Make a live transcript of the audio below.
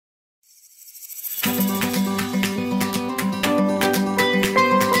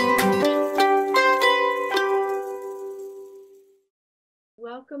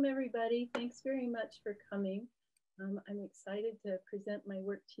Welcome everybody. Thanks very much for coming. I'm excited to present my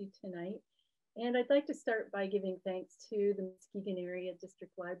work to you tonight. And I'd like to start by giving thanks to the Muskegon Area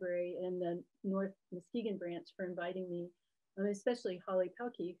District Library and the North Muskegon branch for inviting me, especially Holly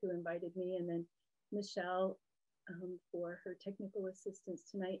Pelkey, who invited me, and then Michelle for her technical assistance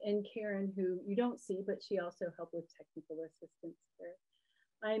tonight, and Karen, who you don't see, but she also helped with technical assistance there.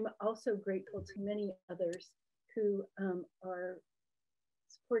 I'm also grateful to many others who are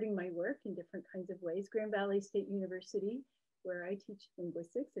supporting my work in different kinds of ways. Grand Valley State University, where I teach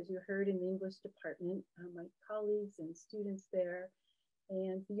linguistics, as you heard, in the English department, my colleagues and students there,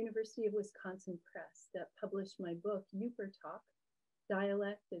 and the University of Wisconsin Press that published my book, Yooper Talk,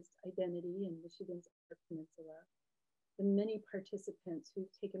 Dialect as Identity in Michigan's Upper Peninsula. The many participants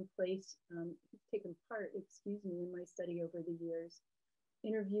who've taken part in my study over the years.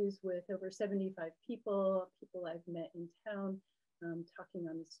 Interviews with over 75 people I've met in town, talking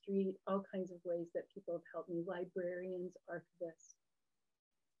on the street, all kinds of ways that people have helped me, librarians, archivists,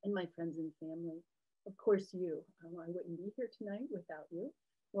 and my friends and family. Of course, you. I wouldn't be here tonight without you.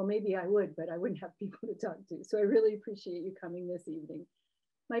 Well, maybe I would, but I wouldn't have people to talk to. So I really appreciate you coming this evening.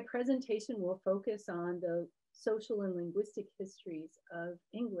 My presentation will focus on the social and linguistic histories of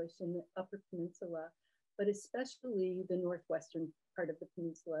English in the Upper Peninsula, but especially the northwestern part of the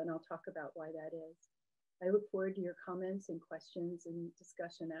peninsula, and I'll talk about why that is. I look forward to your comments and questions and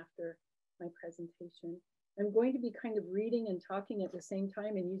discussion after my presentation. I'm going to be kind of reading and talking at the same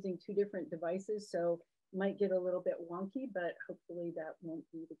time and using two different devices, so it might get a little bit wonky, but hopefully that won't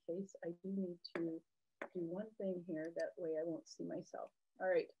be the case. I do need to do one thing here, that way I won't see myself. All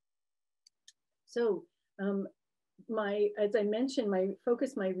right. So as I mentioned, I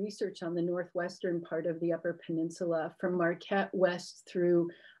focus my research on the northwestern part of the Upper Peninsula, from Marquette west through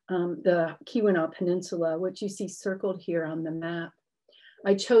the Keweenaw Peninsula, which you see circled here on the map.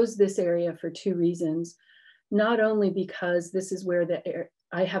 I chose this area for two reasons. Not only because this is where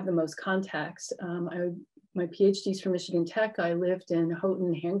I have the most contacts. My PhD's from Michigan Tech. I lived in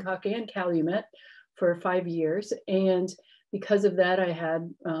Houghton, Hancock, and Calumet for 5 years. And because of that, I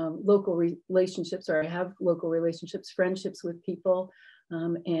had local relationships, or I have local relationships, friendships with people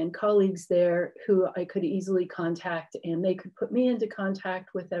and colleagues there who I could easily contact, and they could put me into contact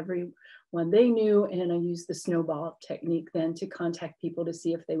with everyone they knew. And I used the snowball technique then to contact people to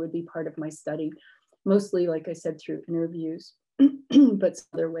see if they would be part of my study, mostly, like I said, through interviews, but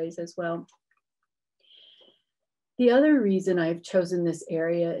other ways as well. The other reason I've chosen this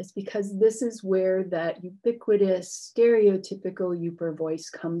area is because this is where that ubiquitous, stereotypical Yooper voice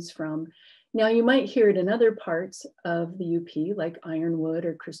comes from. Now, you might hear it in other parts of the UP, like Ironwood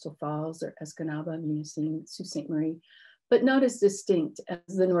or Crystal Falls or Escanaba, Munising, Sault Ste. Marie, but not as distinct as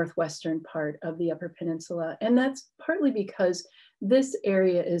the northwestern part of the Upper Peninsula. And that's partly because this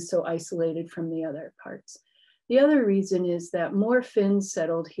area is so isolated from the other parts. The other reason is that more Finns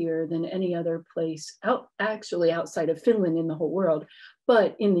settled here than any other place, actually outside of Finland in the whole world,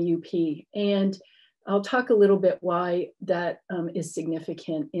 but in the UP. And I'll talk a little bit why that is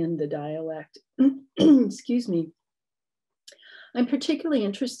significant in the dialect. Excuse me. I'm particularly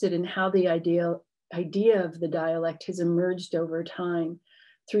interested in how the idea of the dialect has emerged over time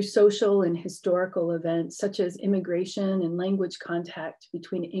through social and historical events, such as immigration and language contact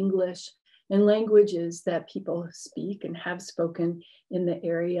between English and languages that people speak and have spoken in the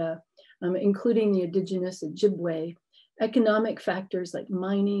area, including the indigenous Ojibwe, economic factors like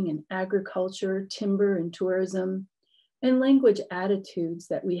mining and agriculture, timber and tourism, and language attitudes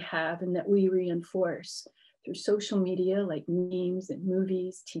that we have and that we reinforce through social media like memes and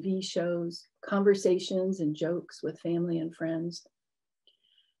movies, TV shows, conversations and jokes with family and friends.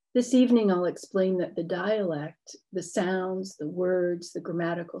 This evening, I'll explain that the dialect, the sounds, the words, the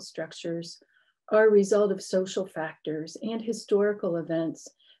grammatical structures are a result of social factors and historical events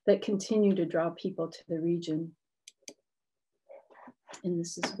that continue to draw people to the region. And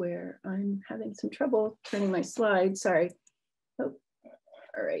this is where I'm having some trouble turning my slide, sorry. Oh,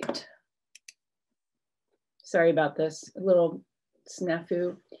 all right. Sorry about this, a little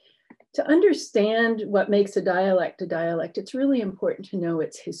snafu. To understand what makes a dialect, it's really important to know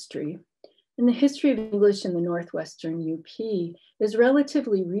its history. And the history of English in the northwestern UP is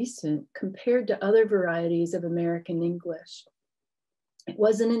relatively recent compared to other varieties of American English. It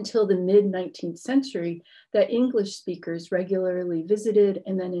wasn't until the mid-19th century that English speakers regularly visited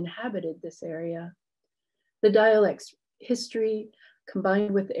and then inhabited this area. The dialect's history,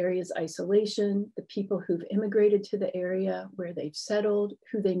 combined with the area's isolation, the people who've immigrated to the area, where they've settled,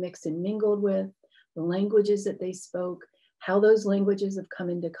 who they mixed and mingled with, the languages that they spoke, how those languages have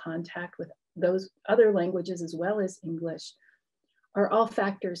come into contact with those other languages as well as English, are all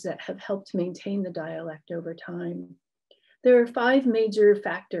factors that have helped maintain the dialect over time. There are 5 major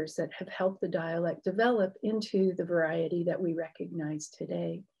factors that have helped the dialect develop into the variety that we recognize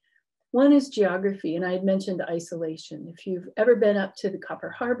today. One is geography, and I had mentioned isolation. If you've ever been up to the Copper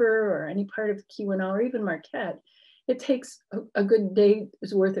Harbor or any part of Keweenaw or even Marquette, it takes a good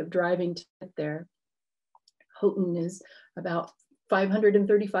day's worth of driving to get there. Houghton is about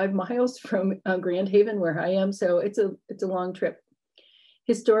 535 miles from Grand Haven, where I am, so it's a long trip.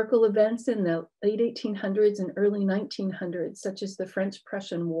 Historical events in the late 1800s and early 1900s, such as the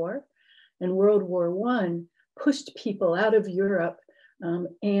French-Prussian War and World War I, pushed people out of Europe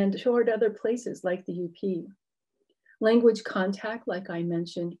and toward other places like the UP. Language contact, like I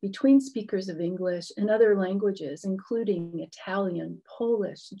mentioned, between speakers of English and other languages, including Italian,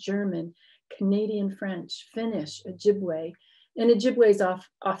 Polish, German, Canadian French, Finnish, Ojibwe, and Ojibwe is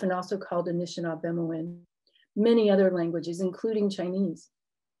often also called Anishinaabemowan, many other languages, including Chinese.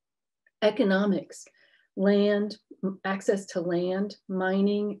 Economics, land, access to land,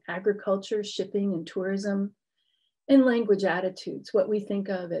 mining, agriculture, shipping, and tourism, and language attitudes, what we think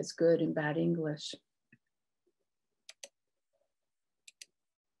of as good and bad English.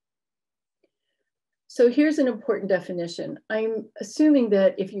 So here's an important definition. I'm assuming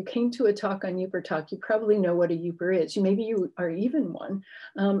that if you came to a talk on Yooper Talk, you probably know what a Yooper is. Maybe you are even one,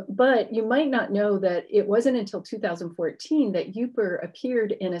 but you might not know that it wasn't until 2014 that Yooper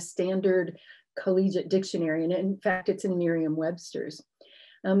appeared in a standard collegiate dictionary. And in fact, it's in Merriam-Webster's.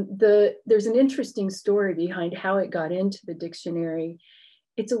 There's an interesting story behind how it got into the dictionary.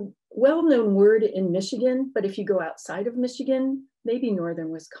 It's a well-known word in Michigan, but if you go outside of Michigan, maybe northern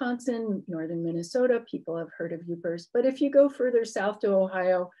Wisconsin, northern Minnesota, people have heard of Yoopers. But if you go further south to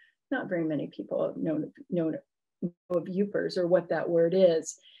Ohio, not very many people have know of Yoopers or what that word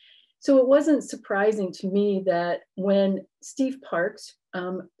is. So it wasn't surprising to me that when Steve Parks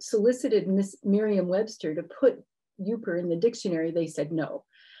solicited Merriam-Webster to put Yooper in the dictionary, they said no.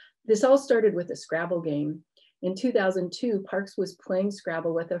 This all started with a Scrabble game. In 2002, Parks was playing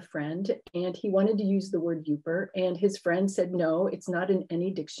Scrabble with a friend and he wanted to use the word Yooper, and his friend said, no, it's not in any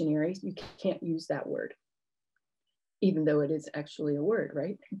dictionary. You can't use that word, even though it is actually a word,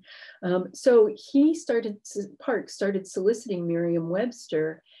 right? So Parks started soliciting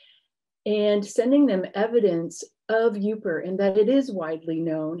Merriam-Webster and sending them evidence of Yooper and that it is widely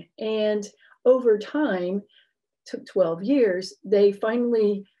known. And over time, took 12 years, they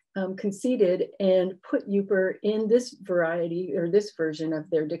finally conceded and put Yooper in this variety or this version of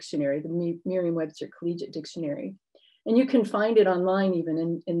their dictionary, the Merriam-Webster Collegiate Dictionary. And you can find it online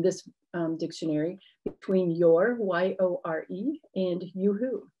even in this dictionary between Yore, Y-O-R-E, and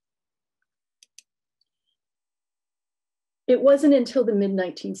Yoo-hoo. It wasn't until the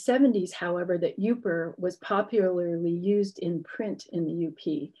mid-1970s, however, that Yooper was popularly used in print in the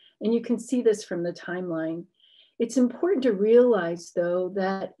UP. And you can see this from the timeline. It's important to realize, though,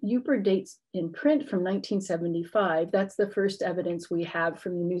 that Yooper dates in print from 1975. That's the first evidence we have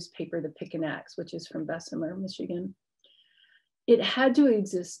from the newspaper, The Pick and Axe, which is from Bessemer, Michigan. It had to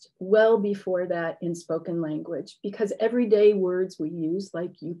exist well before that in spoken language, because everyday words we use,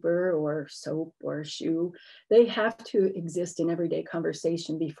 like Yooper or soap or shoe, they have to exist in everyday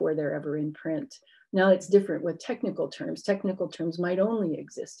conversation before they're ever in print. Now it's different with technical terms. Technical terms might only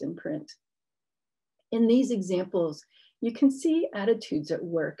exist in print. In these examples, you can see attitudes at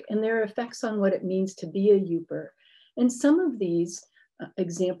work and their effects on what it means to be a Yooper. And some of these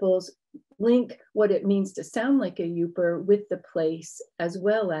examples link what it means to sound like a Yooper with the place, as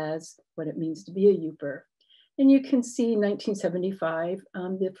well as what it means to be a Yooper. And you can see 1975,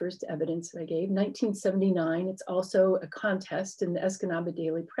 the first evidence that I gave. 1979, it's also a contest in the Escanaba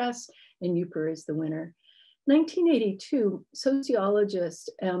Daily Press, and Yooper is the winner. 1982, sociologist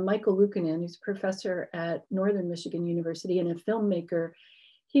Michael Luukkonen, who's a professor at Northern Michigan University and a filmmaker,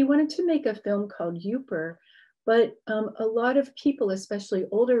 he wanted to make a film called Yooper, but a lot of people, especially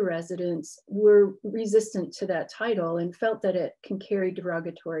older residents, were resistant to that title and felt that it can carry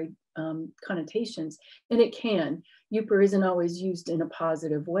derogatory connotations, and it can. Yooper isn't always used in a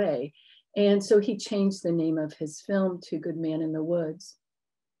positive way. And so he changed the name of his film to Good Man in the Woods.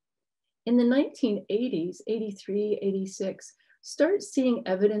 In the 1980s, 83, 86, start seeing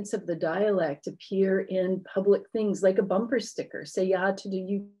evidence of the dialect appear in public things like a bumper sticker, say ya to the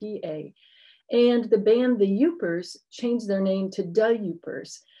UPA. And the band, the Yoopers, changed their name to Da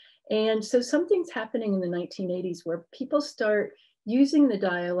Yoopers. And so something's happening in the 1980s where people start using the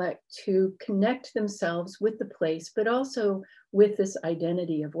dialect to connect themselves with the place, but also with this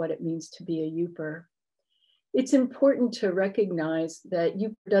identity of what it means to be a Yooper. It's important to recognize that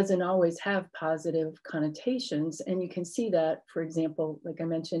Yooper doesn't always have positive connotations. And you can see that, for example, like I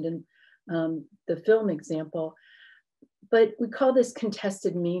mentioned in the film example, but we call this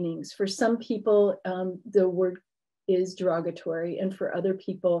contested meanings. For some people, the word is derogatory, and for other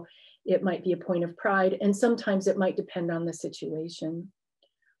people, it might be a point of pride, and sometimes it might depend on the situation.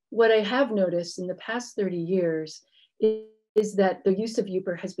 What I have noticed in the past 30 years is that the use of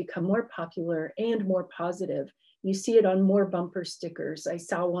Yooper has become more popular and more positive. You see it on more bumper stickers. I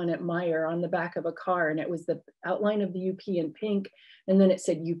saw one at Meyer on the back of a car, and it was the outline of the UP in pink, and then it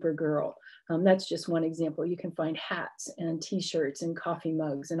said Yooper Girl. That's just one example. You can find hats and t-shirts and coffee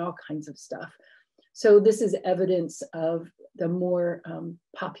mugs and all kinds of stuff. So this is evidence of the more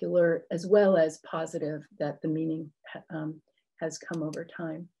popular as well as positive that the meaning has come over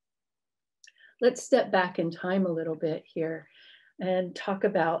time. Let's step back in time a little bit here and talk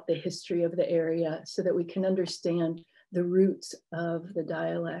about the history of the area so that we can understand the roots of the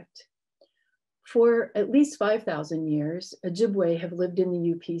dialect. For at least 5,000 years, Ojibwe have lived in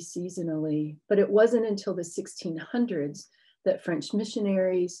the UP seasonally, but it wasn't until the 1600s that French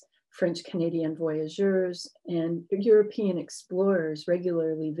missionaries, French Canadian voyageurs, and European explorers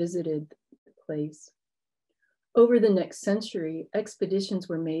regularly visited the place. Over the next century, expeditions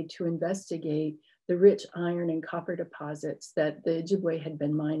were made to investigate the rich iron and copper deposits that the Ojibwe had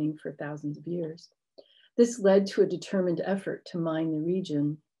been mining for thousands of years. This led to a determined effort to mine the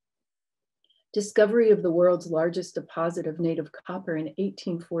region. Discovery of the world's largest deposit of native copper in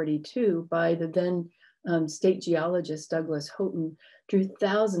 1842 by the then state geologist Douglas Houghton drew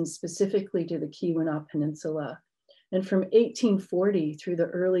thousands specifically to the Keweenaw Peninsula. And from 1840 through the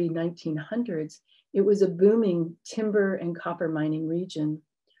early 1900s, it was a booming timber and copper mining region,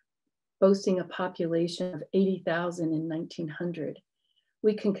 boasting a population of 80,000 in 1900.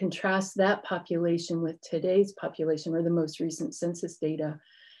 We can contrast that population with today's population, or the most recent census data.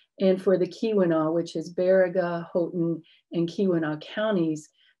 And for the Keweenaw, which is Baraga, Houghton, and Keweenaw counties,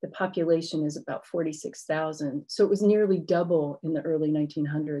 the population is about 46,000. So it was nearly double in the early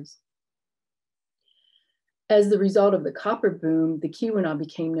 1900s. As the result of the copper boom, the Keweenaw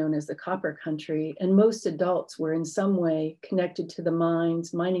became known as the copper country, and most adults were in some way connected to the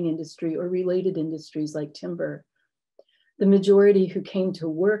mines, mining industry, or related industries like timber. The majority who came to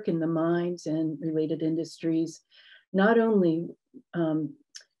work in the mines and related industries not only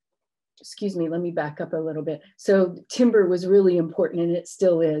excuse me, let me back up a little bit. So timber was really important, and it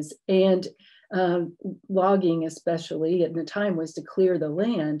still is. And logging, especially at the time, was to clear the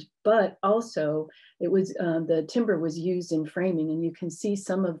land, but also it was the timber was used in framing, and you can see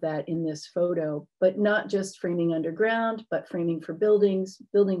some of that in this photo, but not just framing underground, but framing for buildings,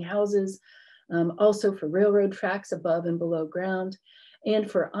 building houses, also for railroad tracks above and below ground. And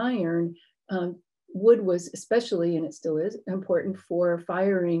for iron, wood was especially, and it still is, important for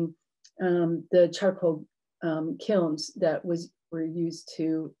firing the charcoal kilns that were used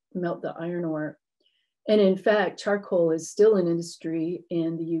to melt the iron ore. And in fact, charcoal is still an industry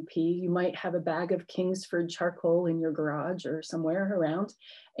in the UP. You might have a bag of Kingsford charcoal in your garage or somewhere around,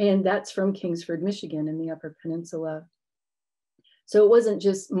 and that's from Kingsford, Michigan in the Upper Peninsula. So it wasn't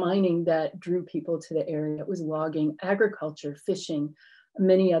just mining that drew people to the area, it was logging, agriculture, fishing,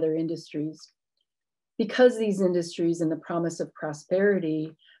 many other industries. Because these industries and the promise of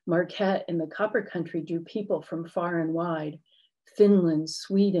prosperity, Marquette and the copper country drew people from far and wide. Finland,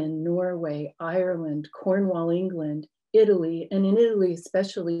 Sweden, Norway, Ireland, Cornwall, England, Italy, and in Italy,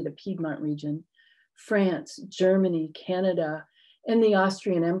 especially the Piedmont region, France, Germany, Canada, and the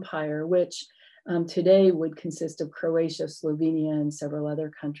Austrian Empire, which today would consist of Croatia, Slovenia, and several other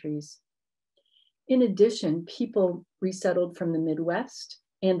countries. In addition, people resettled from the Midwest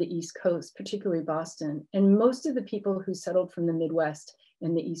and the East Coast, particularly Boston. And most of the people who settled from the Midwest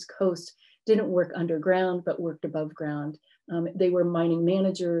and the East Coast didn't work underground, but worked above ground. They were mining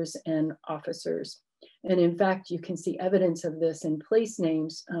managers and officers. And in fact, you can see evidence of this in place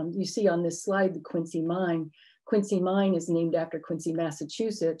names. You see on this slide, the Quincy Mine. Quincy Mine is named after Quincy,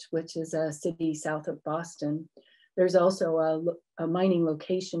 Massachusetts, which is a city south of Boston. There's also a mining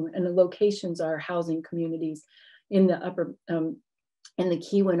location, and the locations are housing communities in the in the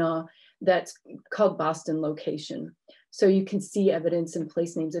Keweenaw that's called Boston location. So you can see evidence in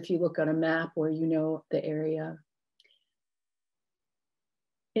place names if you look on a map or you know the area.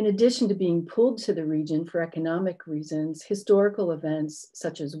 In addition to being pulled to the region for economic reasons, historical events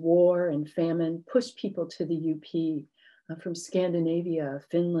such as war and famine pushed people to the UP from Scandinavia,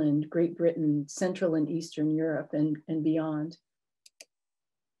 Finland, Great Britain, Central and Eastern Europe, and beyond.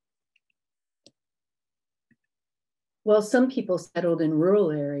 While some people settled in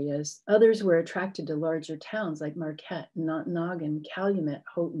rural areas, others were attracted to larger towns like Marquette, Noggin, Calumet,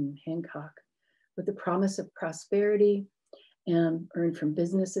 Houghton, Hancock, with the promise of prosperity and earned from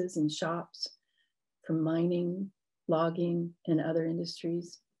businesses and shops, from mining, logging, and other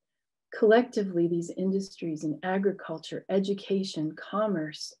industries. Collectively, these industries in agriculture, education,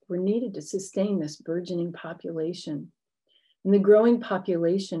 commerce were needed to sustain this burgeoning population. And the growing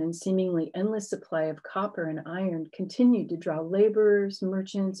population and seemingly endless supply of copper and iron continued to draw laborers,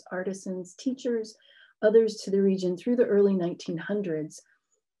 merchants, artisans, teachers, others to the region through the early 1900s,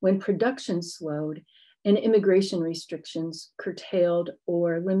 when production slowed and immigration restrictions curtailed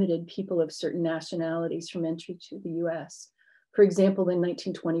or limited people of certain nationalities from entry to the US. For example, in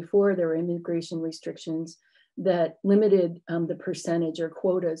 1924, there were immigration restrictions that limited the percentage or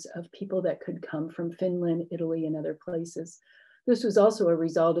quotas of people that could come from Finland, Italy, and other places. This was also a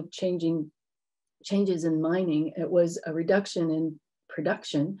result of changes in mining. It was a reduction in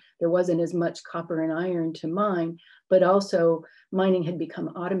production. There wasn't as much copper and iron to mine, but also mining had become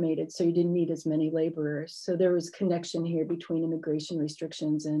automated, so you didn't need as many laborers. So there was connection here between immigration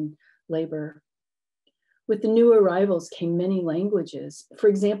restrictions and labor. With the new arrivals came many languages. For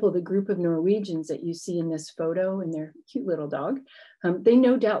example, the group of Norwegians that you see in this photo and their cute little dog, they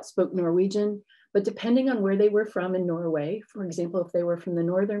no doubt spoke Norwegian, but depending on where they were from in Norway, for example, if they were from the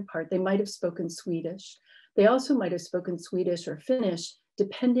northern part, they might have spoken Swedish. They also might have spoken Swedish or Finnish,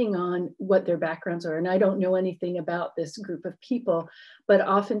 depending on what their backgrounds are. And I don't know anything about this group of people, but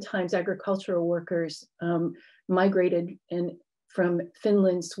oftentimes agricultural workers migrated from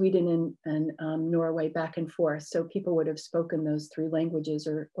Finland, Sweden, and Norway back and forth. So people would have spoken those three languages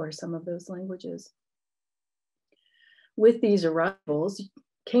or some of those languages. With these arrivals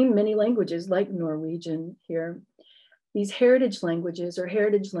came many languages like Norwegian here. These heritage languages are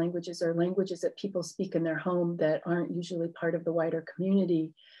languages that people speak in their home that aren't usually part of the wider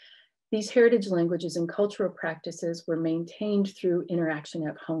community. These heritage languages and cultural practices were maintained through interaction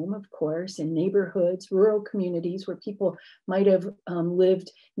at home, of course, in neighborhoods, rural communities where people might have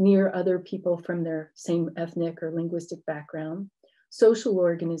lived near other people from their same ethnic or linguistic background, social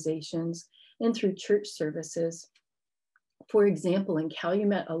organizations, and through church services. For example, in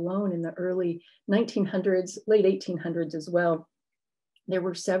Calumet alone in the early 1900s, late 1800s as well, there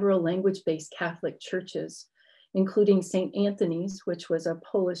were several language-based Catholic churches, including St. Anthony's, which was a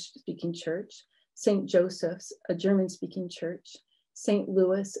Polish-speaking church, St. Joseph's, a German-speaking church, St.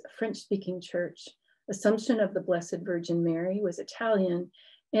 Louis, a French-speaking church, Assumption of the Blessed Virgin Mary was Italian,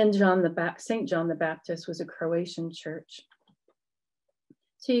 and St. John the Baptist was a Croatian church.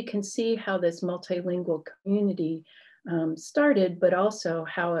 So you can see how this multilingual community started, but also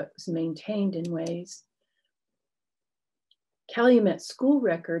how it was maintained in ways. Calumet school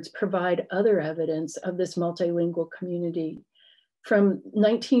records provide other evidence of this multilingual community. From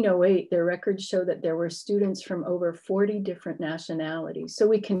 1908, their records show that there were students from over 40 different nationalities. So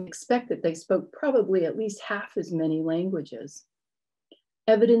we can expect that they spoke probably at least half as many languages.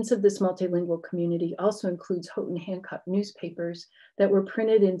 Evidence of this multilingual community also includes Houghton Hancock newspapers that were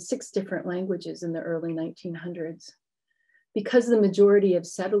printed in 6 different languages in the early 1900s. Because the majority of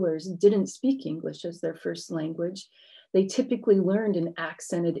settlers didn't speak English as their first language, they typically learned an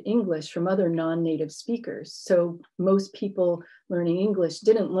accented English from other non-native speakers. So most people learning English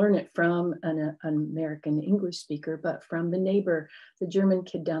didn't learn it from an American English speaker, but from the neighbor, the German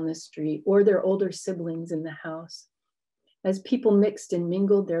kid down the street, or their older siblings in the house. As people mixed and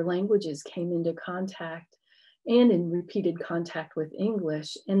mingled, their languages came into contact and in repeated contact with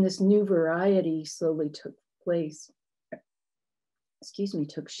English, and this new variety slowly took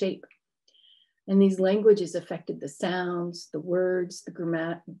shape. And these languages affected the sounds, the words, the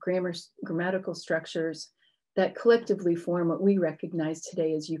grammatical structures that collectively form what we recognize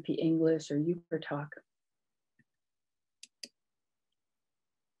today as UP English or Yooper Talk.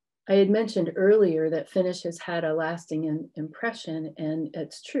 I had mentioned earlier that Finnish has had a lasting impression, and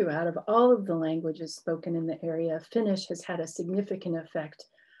it's true. Out of all of the languages spoken in the area, Finnish has had a significant effect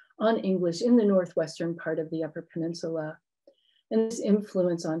on English in the northwestern part of the Upper Peninsula. And this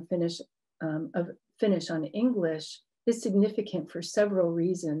influence on Finnish on English is significant for several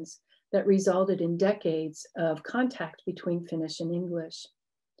reasons that resulted in decades of contact between Finnish and English.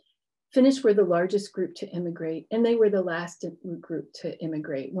 Finnish were the largest group to immigrate, and they were the last group to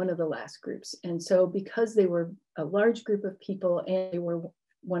immigrate, one of the last groups. And so because they were a large group of people and they were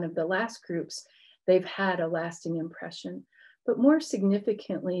one of the last groups, they've had a lasting impression. But more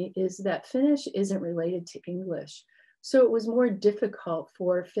significantly is that Finnish isn't related to English. So it was more difficult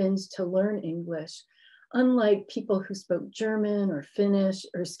for Finns to learn English. unlike people who spoke German or Finnish,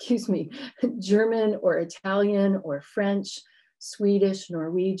 or excuse me, German or Italian or French, Swedish,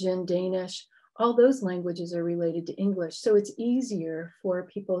 Norwegian, Danish, all those languages are related to English. So it's easier for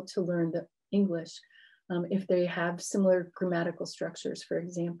people to learn the English if they have similar grammatical structures, for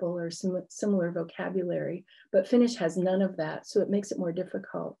example, or similar vocabulary. But Finnish has none of that, so it makes it more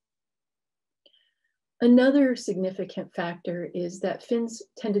difficult. Another significant factor is that Finns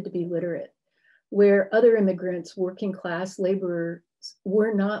tended to be literate, where other immigrants, working class laborers,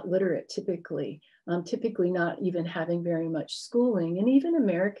 were not literate typically, typically not even having very much schooling. And even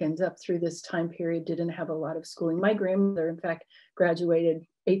Americans up through this time period didn't have a lot of schooling. My grandmother, in fact, graduated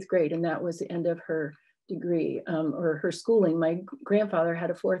 8th grade, and that was the end of her degree or her schooling. My grandfather had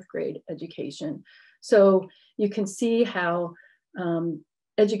a 4th grade education. So you can see how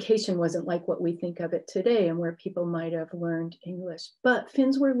education wasn't like what we think of it today, and where people might have learned English. But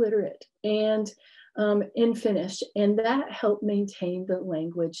Finns were literate and in Finnish, and that helped maintain the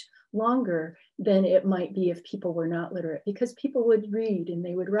language longer than it might be if people were not literate, because people would read and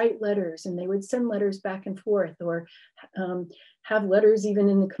they would write letters and they would send letters back and forth, or have letters even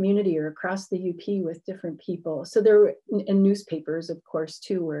in the community or across the UP with different people. So there were, and newspapers, of course,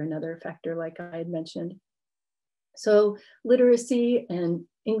 too, were another factor, like I had mentioned. So literacy and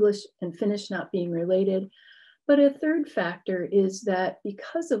English and Finnish not being related. But a third factor is that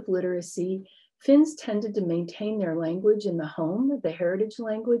because of literacy, Finns tended to maintain their language in the home, the heritage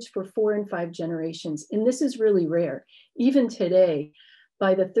language, for 4 and 5 generations. And this is really rare. Even today,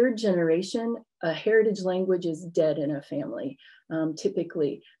 by the 3rd generation, a heritage language is dead in a family.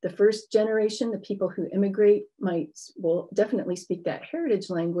 Typically, the 1st generation, the people who immigrate will definitely speak that heritage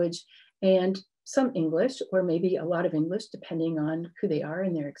language and some English, or maybe a lot of English, depending on who they are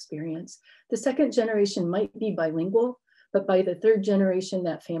and their experience. The 2nd generation might be bilingual, but by the 3rd generation,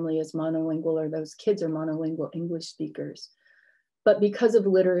 that family is monolingual, or those kids are monolingual English speakers. But because of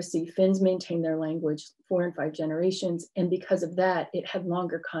literacy, Finns maintain their language 4 and 5 generations. And because of that, it had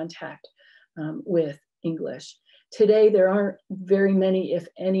longer contact with English. Today, there aren't very many, if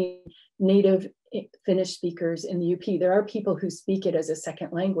any, native Finnish speakers in the UP. There are people who speak it as a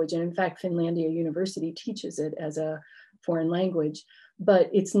 2nd language. And in fact, Finlandia University teaches it as a foreign language, but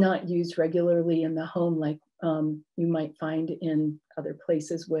it's not used regularly in the home like you might find in other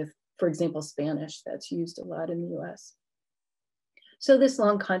places with, for example, Spanish, that's used a lot in the US. So this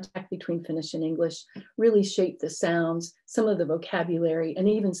long contact between Finnish and English really shaped the sounds, some of the vocabulary, and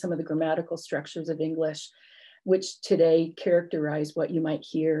even some of the grammatical structures of English, which today characterize what you might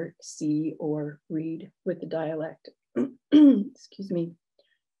hear, see, or read with the dialect. Excuse me.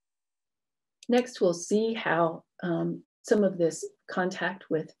 Next, we'll see how some of this contact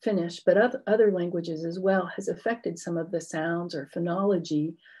with Finnish, but other languages as well, has affected some of the sounds or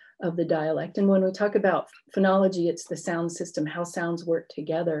phonology of the dialect. And when we talk about phonology, it's the sound system, how sounds work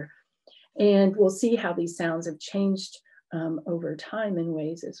together. And we'll see how these sounds have changed over time in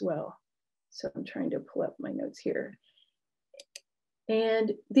ways as well. So I'm trying to pull up my notes here.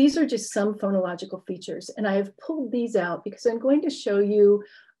 And these are just some phonological features. And I have pulled these out because I'm going to show you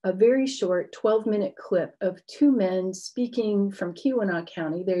a very short 12-minute clip of 2 men speaking from Keweenaw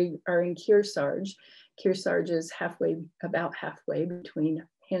County. They are in Kearsarge. Kearsarge is about halfway between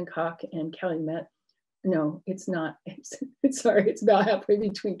Hancock and Calumet. No, it's not. Sorry, it's about halfway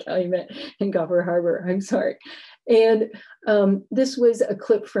between Calumet and Copper Harbor. I'm sorry. And this was a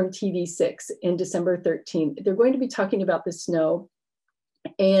clip from TV6 in December 13th. They're going to be talking about the snow.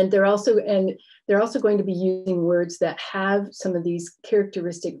 And they're also going to be using words that have some of these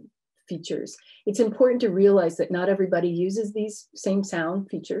characteristic features. It's important to realize that not everybody uses these same sound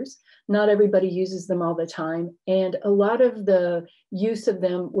features. Not everybody uses them all the time. And a lot of the use of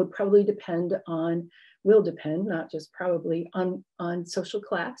them would probably will depend, not just probably, on social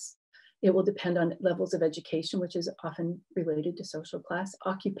class. It will depend on levels of education, which is often related to social class,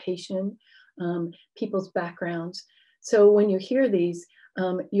 occupation, people's backgrounds. So when you hear these,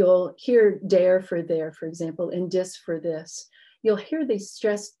 you'll hear der for there, for example, and dis for this. You'll hear these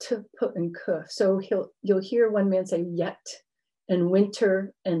stressed t, put, and kuf. So you'll hear one man say yet, and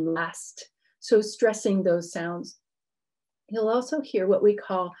winter, and last. So stressing those sounds. You'll also hear what we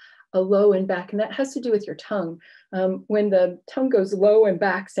call a low and back, and that has to do with your tongue. When the tongue goes low and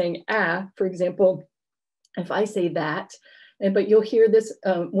back, saying ah, for example, if I say that, but you'll hear this,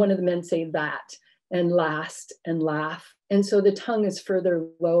 one of the men say that, and last, and laugh. And so the tongue is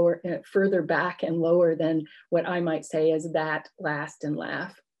further back and lower than what I might say as that, last, and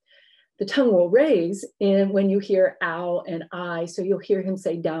laugh. The tongue will raise when you hear ow and I. So you'll hear him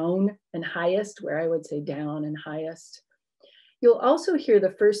say down and highest, where I would say down and highest. You'll also hear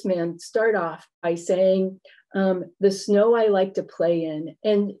the first man start off by saying, the snow I like to play in,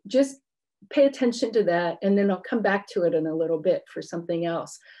 and just pay attention to that. And then I'll come back to it in a little bit for something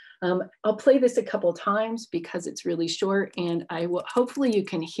else. I'll play this a couple times because it's really short, and hopefully you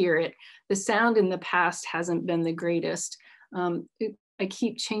can hear it. The sound in the past hasn't been the greatest. I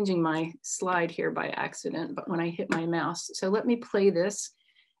keep changing my slide here by accident, but when I hit my mouse. So let me play this,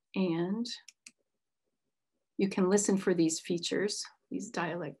 and you can listen for these features, these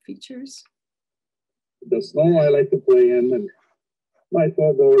dialect features. The snow I like to play in, and my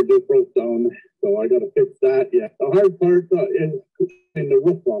snowboard just broke down, so I got to fix that. Yeah, the hard part is in the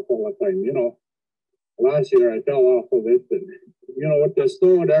roof off all the time. You know, last year I fell off of it, and you know, with the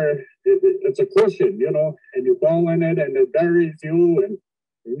snow there, it's a cushion, you know, and you fall in it, and it buries you, and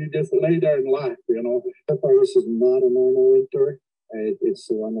you just lay there and laugh. You know, so far this is not a normal winter. It's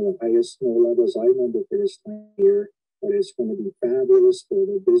one of the highest snow levels I remember for this time of year, but it's going to be fabulous for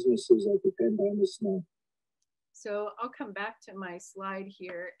the businesses that depend on the snow. So I'll come back to my slide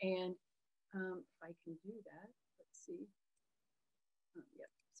here, and if I can do that, let's see. Yep,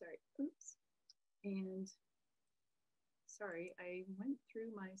 sorry, oops. And sorry, I went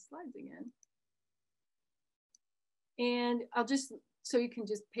through my slides again. And I'll just, so you can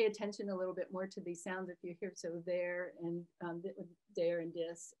just pay attention a little bit more to these sounds if you hear, so there and there and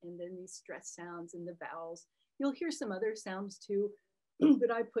dis, and then these stress sounds and the vowels. You'll hear some other sounds too,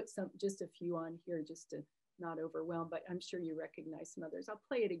 but I put just a few on here just to not overwhelm, but I'm sure you recognize some others. I'll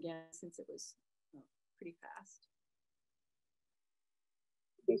play it again since it was pretty fast.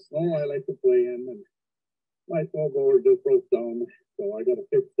 The snow I like to play in, and my snowboard just broke down, so I got to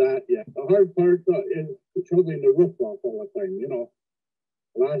fix that. Yeah, the hard part is controlling the roof off all the time. You know,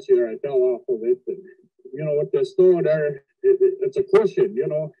 last year I fell off of it, and you know, with the snow there, it's a cushion, you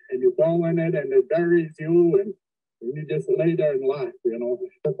know, and you fall in it, and it buries you, and you just lay there and laugh. You know,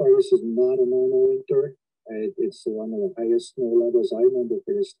 so far this is not a normal winter. It's one of the highest snow levels I remember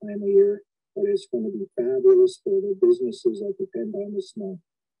for this time of year, but it's going to be fabulous for the businesses that depend on the snow.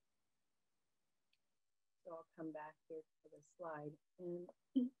 So I'll come back here to the slide. And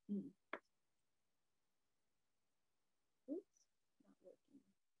oops, not working.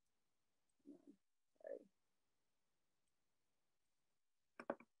 No, sorry.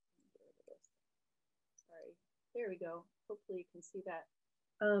 Sorry, there we go. Hopefully you can see that.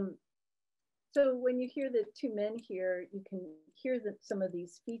 So when you hear the two men here, you can hear some of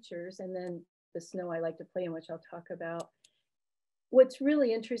these features, and then the snow I like to play in, which I'll talk about. What's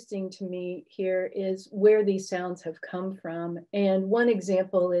really interesting to me here is where these sounds have come from. And one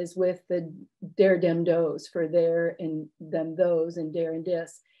example is with the der, dem, dos for there and them, those, and der and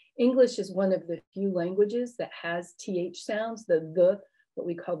dis. English is one of the few languages that has TH sounds, what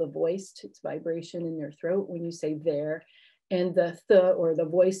we call the voiced, it's vibration in your throat when you say there, and the th, or the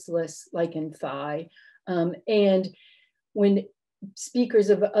voiceless, like in thigh. And when speakers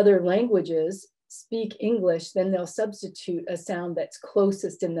of other languages speak English, then they'll substitute a sound that's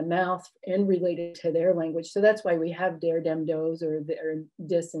closest in the mouth and related to their language. So that's why we have der, dem, dos, or der,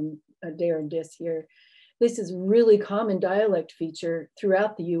 dis, and der and dis here. This is really common dialect feature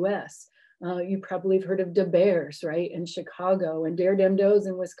throughout the US. You probably have heard of de bears, right? In Chicago, and der, dem, dos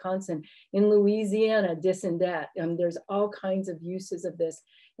in Wisconsin, in Louisiana, dis and dat. There's all kinds of uses of this,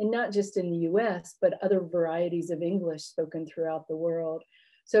 and not just in the US, but other varieties of English spoken throughout the world.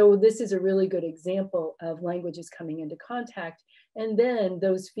 So this is a really good example of languages coming into contact, and then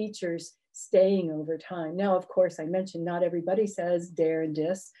those features staying over time. Now, of course, I mentioned not everybody says der and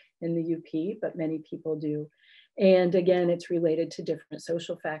dis in the UP, but many people do. And again, it's related to different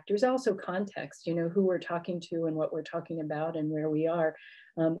social factors, also context, you know, who we're talking to and what we're talking about and where we are.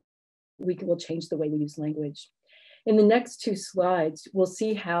 Will change the way we use language. In the next two slides, we'll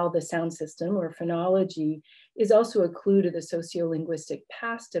see how the sound system or phonology is also a clue to the sociolinguistic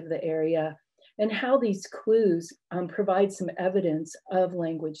past of the area, and how these clues provide some evidence of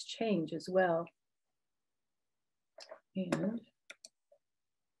language change as well. And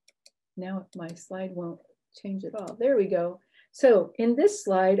now my slide won't change at all. There we go. So in this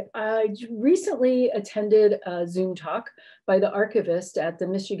slide, I recently attended a Zoom talk by the archivist at the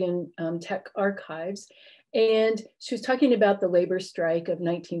Michigan Tech Archives. And she was talking about the labor strike of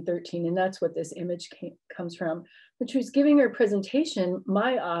 1913, and that's what this image comes from. When she was giving her presentation,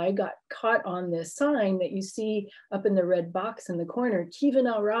 my eye got caught on this sign that you see up in the red box in the corner,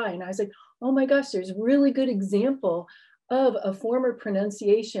 Kivana Rai. And I was like, oh my gosh, there's a really good example of a former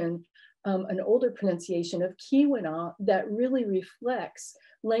pronunciation, an older pronunciation of Kiwana that really reflects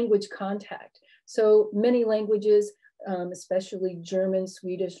language contact. So many languages, especially German,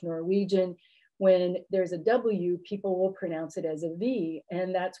 Swedish, Norwegian, when there's a W, people will pronounce it as a V.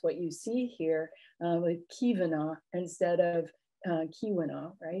 And that's what you see here with Kivana instead of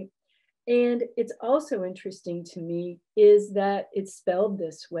Kiwana, right? And it's also interesting to me is that it's spelled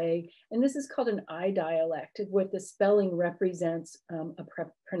this way. And this is called an I dialect, what the spelling represents a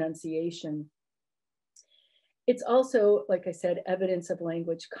pronunciation. It's also, like I said, evidence of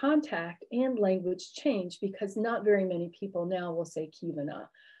language contact and language change, because not very many people now will say Kivana.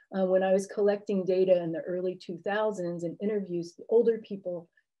 When I was collecting data in the early 2000s and interviews, older people,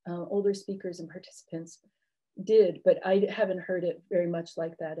 older speakers and participants did, but I haven't heard it very much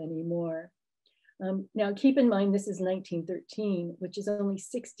like that anymore. Now, keep in mind, this is 1913, which is only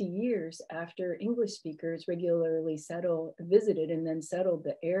 60 years after English speakers regularly visited and then settled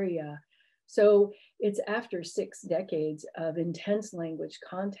the area. So it's after 6 decades of intense language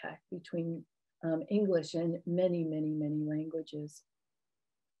contact between English and many, many, many languages.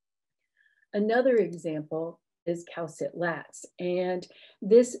 Another example is Cowsit Lats. And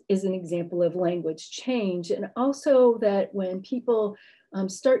this is an example of language change. And also that when people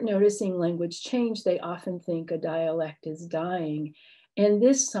start noticing language change, they often think a dialect is dying. And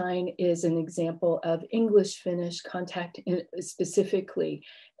this sign is an example of English-Finnish contact specifically.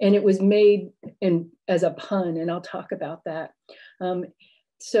 And it was made as a pun, and I'll talk about that.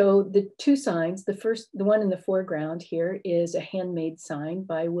 So the two signs, the one in the foreground here is a handmade sign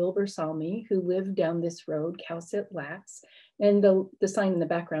by Wilbur Salmi, who lived down this road, Cowsit Lats. And the sign in the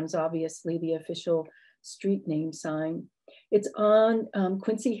background is obviously the official street name sign. It's on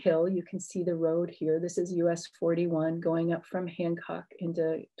Quincy Hill. You can see the road here. This is US 41 going up from Hancock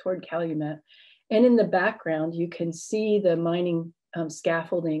toward Calumet. And in the background, you can see the mining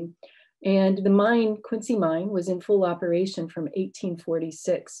scaffolding. And the Quincy mine, was in full operation from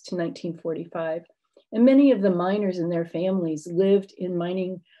 1846 to 1945. And many of the miners and their families lived in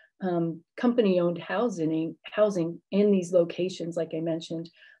mining company-owned housing in these locations, like I mentioned,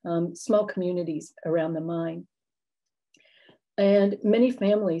 small communities around the mine. And many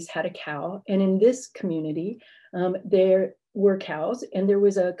families had a cow. And in this community, there were cows, and there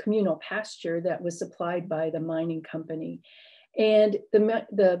was a communal pasture that was supplied by the mining company. And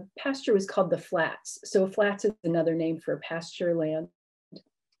the pasture was called the flats. So flats is another name for pasture land.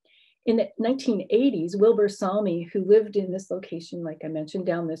 In the 1980s, Wilbur Salmi, who lived in this location, like I mentioned,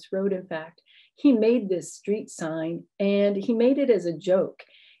 down this road, in fact, he made this street sign, and he made it as a joke.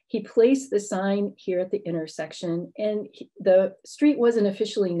 He placed the sign here at the intersection, and the street wasn't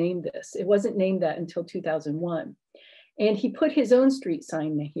officially named this. It wasn't named that until 2001. And he put his own street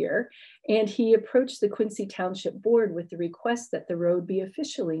sign here, and he approached the Quincy Township Board with the request that the road be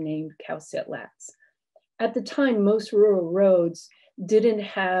officially named Cowsit Lats. At the time, most rural roads didn't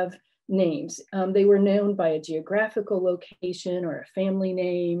have names. They were known by a geographical location or a family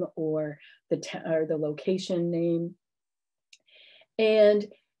name or the location name. And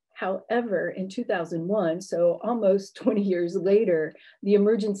however, in 2001, so almost 20 years later, the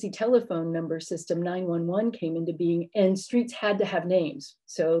emergency telephone number system 911 came into being, and streets had to have names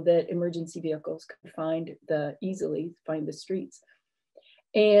so that emergency vehicles could easily find the streets.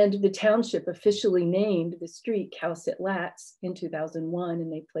 And the township officially named the street Cowsit Lats in 2001,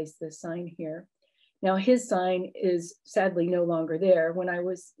 and they placed this sign here. Now his sign is sadly no longer there.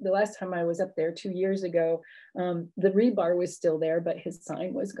 The last time I was up there 2 years ago, the rebar was still there, but his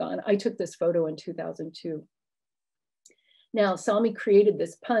sign was gone. I took this photo in 2002. Now Salmi created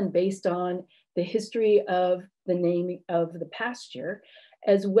this pun based on the history of the name of the pasture,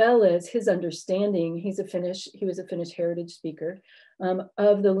 as well as his understanding, he was a Finnish heritage speaker,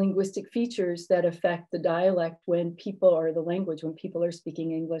 of the linguistic features that affect the dialect when people are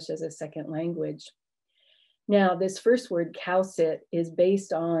speaking English as a second language. Now, this first word, Cowsit, is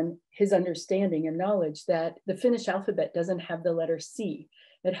based on his understanding and knowledge that the Finnish alphabet doesn't have the letter C.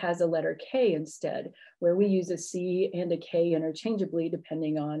 It has a letter K instead, where we use a C and a K interchangeably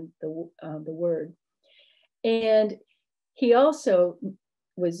depending on the word. And he also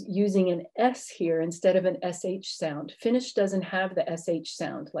was using an S here instead of an SH sound. Finnish doesn't have the SH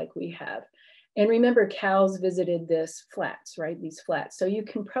sound like we have. And remember, cows visited this flats, right? These flats. So you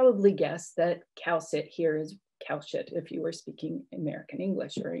can probably guess that Cowsit here is Cowshit if you were speaking American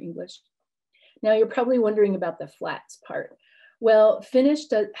English or English. Now you're probably wondering about the flats part. Well, Finnish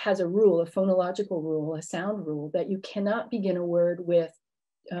has a rule, a phonological rule, a sound rule, that you cannot begin a word with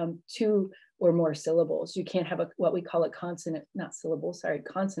 2 or more syllables. You can't have what we call a consonant, not syllables, sorry,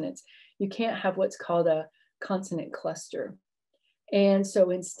 consonants. You can't have what's called a consonant cluster. And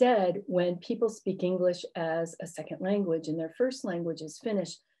so instead, when people speak English as a second language and their first language is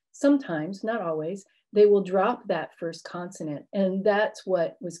Finnish, sometimes, not always, they will drop that first consonant. And that's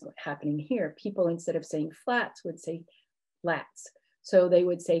what was happening here. People, instead of saying flats, would say lats. So they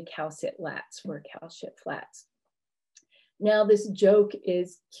would say calcit lats for calcit flats. Now this joke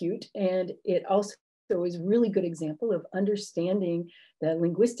is cute, and it also is a really good example of understanding the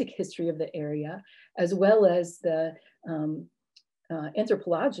linguistic history of the area, as well as the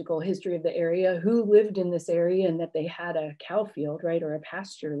anthropological history of the area, who lived in this area, and that they had a cow field, right? Or a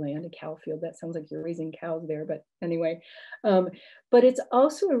pasture land, a cow field. That sounds like you're raising cows there, but anyway. But it's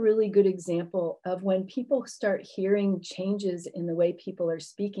also a really good example of when people start hearing changes in the way people are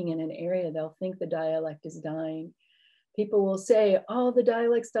speaking in an area, they'll think the dialect is dying. People will say, oh, the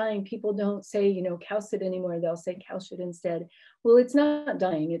dialect's dying. People don't say, you know, calcit anymore. They'll say calcit instead. Well, it's not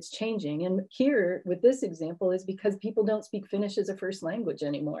dying, it's changing. And here with this example is because people don't speak Finnish as a first language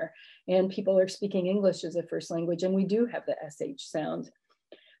anymore. And people are speaking English as a first language. And we do have the SH sound.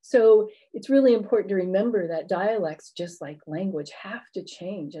 So it's really important to remember that dialects, just like language, have to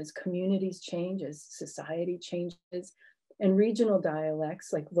change as communities change, as society changes. And regional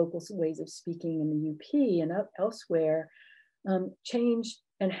dialects, like local ways of speaking in the UP and elsewhere, change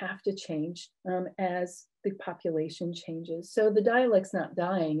and have to change as the population changes. So the dialect's not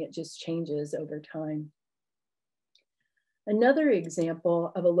dying, it just changes over time. Another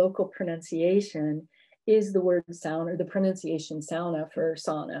example of a local pronunciation is the word sauna, or the pronunciation sauna for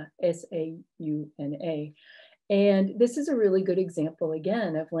sauna, S-A-U-N-A. And this is a really good example,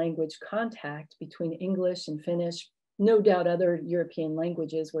 again, of language contact between English and Finnish. No doubt other European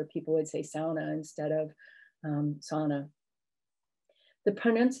languages where people would say sauna instead of sauna. The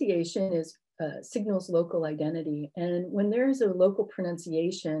pronunciation signals local identity. And when there is a local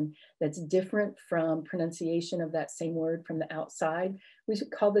pronunciation that's different from pronunciation of that same word from the outside, we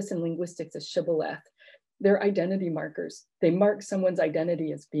should call this in linguistics a shibboleth. They're identity markers. They mark someone's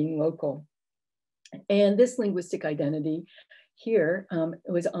identity as being local. And this linguistic identity here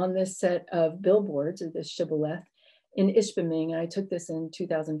was on this set of billboards, or this shibboleth, in Ishpeming. I took this in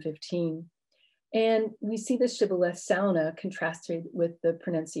 2015. And we see the shibboleth sauna contrasted with the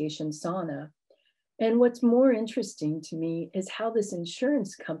pronunciation sauna. And what's more interesting to me is how this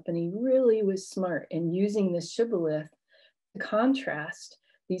insurance company really was smart in using the shibboleth to contrast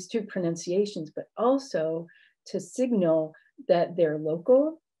these two pronunciations, but also to signal that they're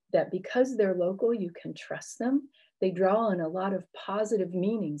local, that because they're local, you can trust them. They draw on a lot of positive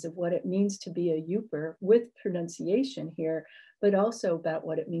meanings of what it means to be a Yooper with pronunciation here, but also about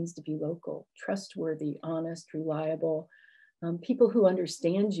what it means to be local, trustworthy, honest, reliable, people who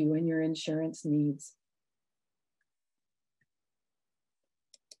understand you and your insurance needs.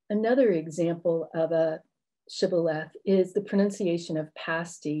 Another example of a shibboleth is the pronunciation of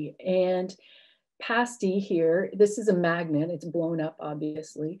pasty. And pasty here, this is a magnet, it's blown up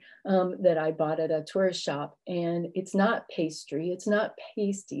obviously, that I bought at a tourist shop. And it's not pastry, it's not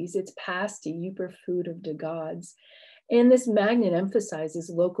pasties, it's pasty, Yooper food of the gods. And this magnet emphasizes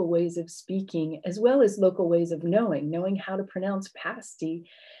local ways of speaking, as well as local ways of knowing how to pronounce pasty.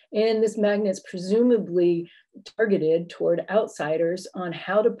 And this magnet's presumably targeted toward outsiders on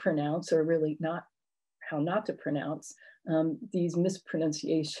how to pronounce, or really not how not to pronounce, these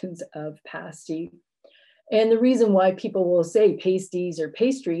mispronunciations of pasty. And the reason why people will say pasties or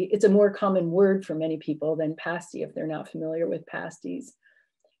pastry, it's a more common word for many people than pasty if they're not familiar with pasties.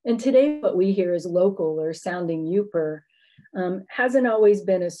 And today what we hear as local or sounding Yooper hasn't always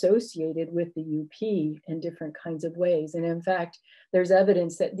been associated with the UP in different kinds of ways. And in fact, there's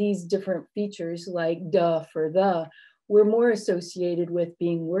evidence that these different features like duh for the were more associated with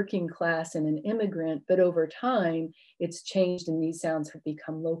being working class and an immigrant, but over time it's changed and these sounds have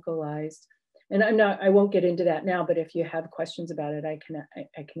become localized. And I won't get into that now, but if you have questions about it, I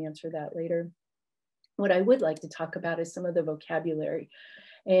can answer that later. What I would like to talk about is some of the vocabulary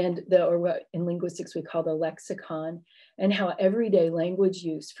and or what in linguistics we call the lexicon, and how everyday language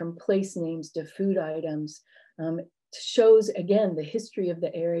use from place names to food items shows again the history of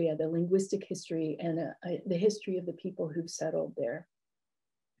the area, the linguistic history, and the history of the people who've settled there.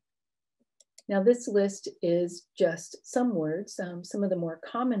 Now this list is just some words, some of the more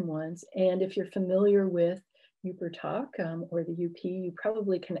common ones, and if you're familiar with Yooper Talk or the UP, you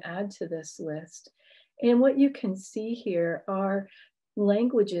probably can add to this list. And what you can see here are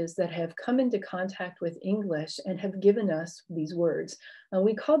languages that have come into contact with English and have given us these words.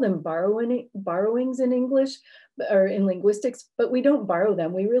 We call them borrowings in English or in linguistics, but we don't borrow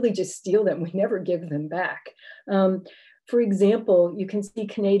them. We really just steal them. We never give them back. For example, you can see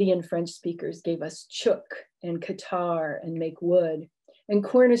Canadian French speakers gave us chook and Qatar and make wood. And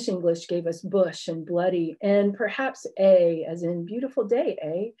Cornish English gave us bush and bloody, and perhaps a, as in beautiful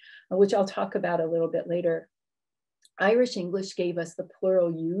day, which I'll talk about a little bit later. Irish English gave us the plural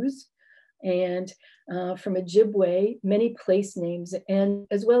use, and from Ojibwe, many place names, and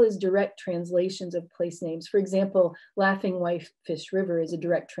as well as direct translations of place names. For example, Laughing Whitefish River is a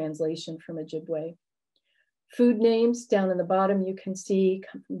direct translation from Ojibwe. Food names down in the bottom, you can see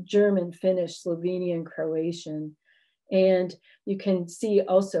come from German, Finnish, Slovenian, Croatian. And you can see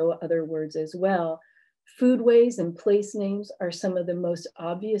also other words as well. Foodways and place names are some of the most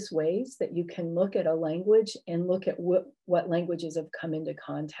obvious ways that you can look at a language and look at what languages have come into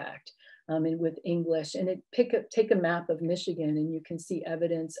contact and with English. And take a map of Michigan and you can see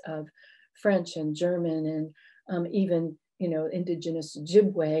evidence of French and German and even, you know, indigenous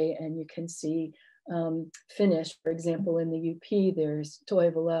Ojibwe, and you can see Finnish, for example, in the UP, there's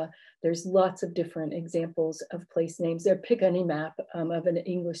Toivola. There's lots of different examples of place names. There, pick any map of an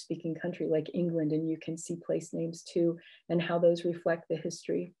English-speaking country like England, and you can see place names too, and how those reflect the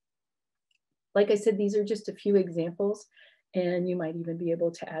history. Like I said, these are just a few examples, and you might even be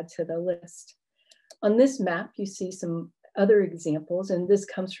able to add to the list. On this map, you see some other examples, and this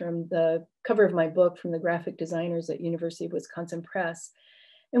comes from the cover of my book from the graphic designers at University of Wisconsin Press.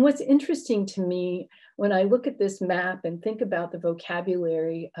 And what's interesting to me when I look at this map and think about the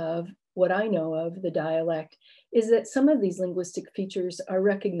vocabulary of what I know of the dialect is that some of these linguistic features are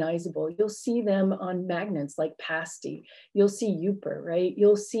recognizable. You'll see them on magnets like pasty. You'll see Yooper, right?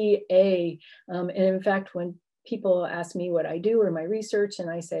 You'll see a, and in fact, when people ask me what I do or my research and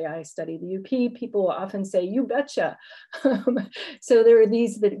I say I study the UP, people will often say, you betcha. So there are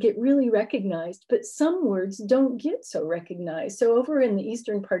these that get really recognized, but some words don't get so recognized. So over in the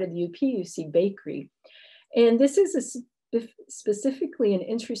eastern part of the UP, you see bakery. And this is specifically an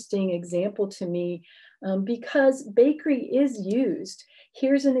interesting example to me because bakery is used.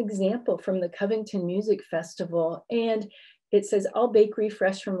 Here's an example from the Covington Music Festival. And it says, all bakery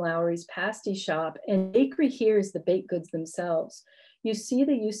fresh from Lowry's pasty shop. And bakery here is the baked goods themselves. You see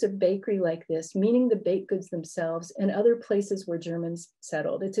the use of bakery like this, meaning the baked goods themselves and other places where Germans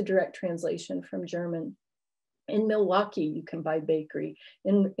settled. It's a direct translation from German. In Milwaukee, you can buy bakery.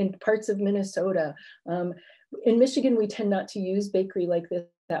 In parts of Minnesota. In Michigan, we tend not to use bakery like this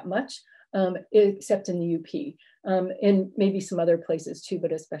that much, except in the UP. And maybe some other places too,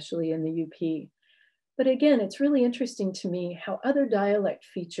 but especially in the UP. But again, it's really interesting to me how other dialect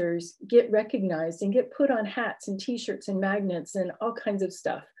features get recognized and get put on hats and t-shirts and magnets and all kinds of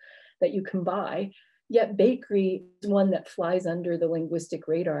stuff that you can buy. Yet bakery is one that flies under the linguistic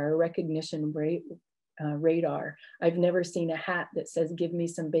radar or recognition radar. I've never seen a hat that says, give me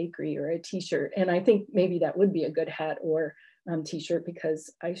some bakery, or a t-shirt. And I think maybe that would be a good hat or t-shirt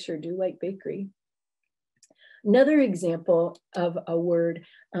because I sure do like bakery. Another example of a word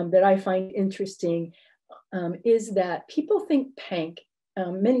that I find interesting is that people think pank,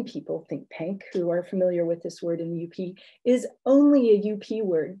 many people think pank who are familiar with this word in the UP is only a UP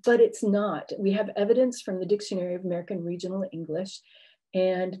word, but it's not. We have evidence from the Dictionary of American Regional English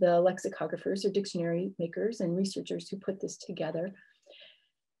and the lexicographers or dictionary makers and researchers who put this together,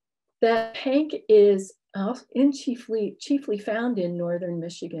 that pank is chiefly found in northern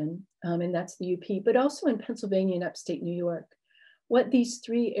Michigan, and that's the UP, but also in Pennsylvania and upstate New York. What these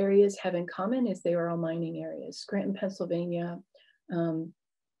three areas have in common is they are all mining areas: Scranton, Pennsylvania, and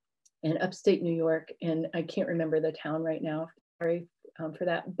upstate New York, and I can't remember the town right now, sorry for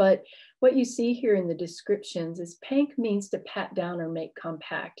that. But what you see here in the descriptions is pank means to pat down or make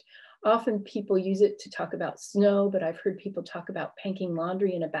compact. Often people use it to talk about snow, but I've heard people talk about panking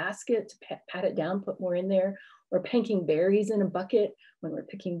laundry in a basket to pat it down, put more in there, or panking berries in a bucket when we're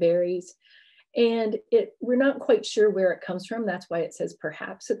picking berries. And we're not quite sure where it comes from. That's why it says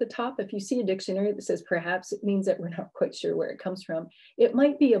perhaps at the top. If you see a dictionary that says perhaps, it means that we're not quite sure where it comes from. It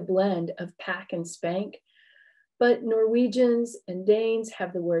might be a blend of pack and spank, but Norwegians and Danes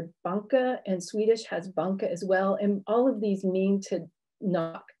have the word banka, and Swedish has banka as well. And all of these mean to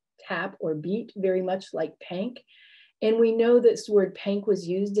knock, tap, or beat, very much like pank. And we know this word pank was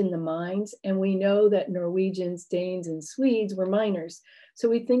used in the mines, and we know that Norwegians, Danes, and Swedes were miners. So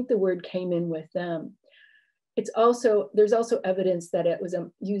we think the word came in with them. There's also evidence that it was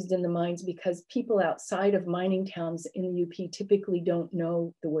used in the mines because people outside of mining towns in the UP typically don't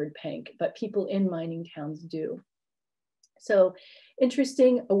know the word pank, but people in mining towns do. So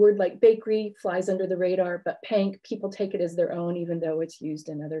interesting, a word like bakery flies under the radar, but pank, people take it as their own, even though it's used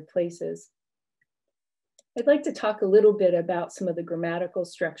in other places. I'd like to talk a little bit about some of the grammatical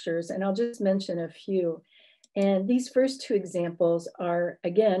structures, and I'll just mention a few. And these first two examples are,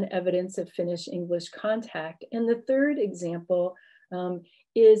 again, evidence of Finnish-English contact. And the third example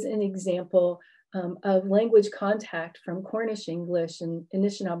is an example of language contact from Cornish English and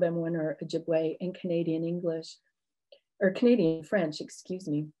Anishinaabe or Ojibwe and Canadian English, or Canadian French, excuse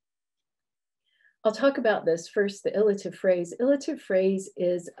me. I'll talk about this first, the illative phrase. Illative phrase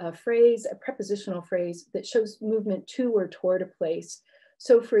is a phrase, a prepositional phrase that shows movement to or toward a place.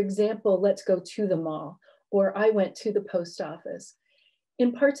 So for example, let's go to the mall, or I went to the post office.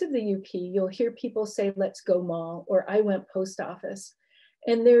 In parts of the UP, you'll hear people say, let's go mall, or I went post office.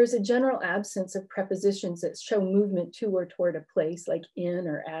 And there's a general absence of prepositions that show movement to or toward a place, like in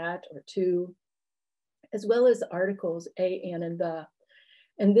or at or to, as well as articles a, and the.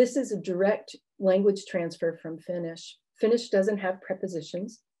 And this is a direct language transfer from Finnish. Finnish doesn't have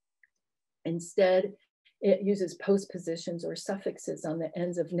prepositions. Instead, it uses postpositions or suffixes on the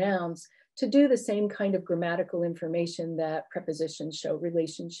ends of nouns to do the same kind of grammatical information that prepositions show,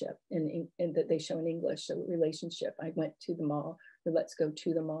 relationship, and that they show in English, so relationship. I went to the mall, or let's go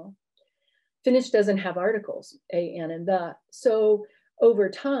to the mall. Finnish doesn't have articles, a, and the. So over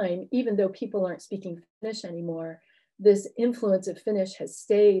time, even though people aren't speaking Finnish anymore, this influence of Finnish has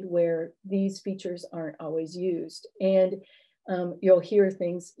stayed where these features aren't always used. And you'll hear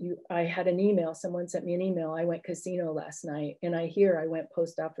things, I had an email, someone sent me an email, I went casino last night, and I went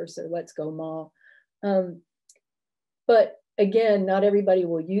post office, or let's go mall. But again, not everybody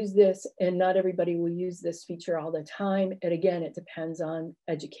will use this, and not everybody will use this feature all the time. And again, it depends on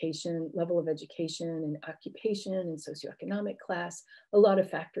education, level of education and occupation and socioeconomic class. A lot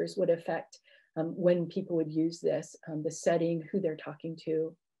of factors would affect when people would use this, the setting, who they're talking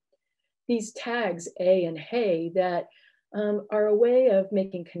to. These tags, a and hey, that are a way of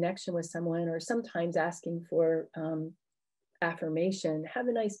making connection with someone, or sometimes asking for affirmation. Have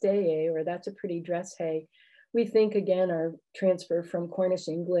a nice day, or that's a pretty dress, hey. We think again are transfer from Cornish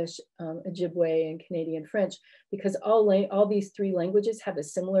English, Ojibwe, and Canadian French, because all these three languages have a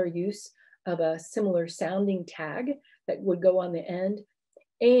similar use of a similar sounding tag that would go on the end.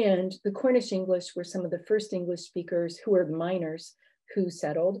 And the Cornish English were some of the first English speakers who were miners who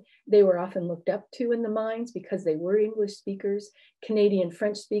settled. They were often looked up to in the mines because they were English speakers. Canadian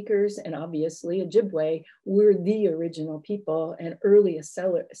French speakers, and obviously Ojibwe, were the original people and earliest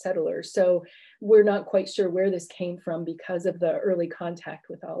settlers. So we're not quite sure where this came from because of the early contact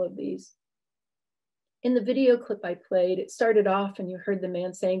with all of these. In the video clip I played, it started off and you heard the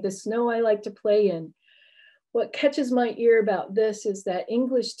man saying, "The snow I like to play in." What catches my ear about this is that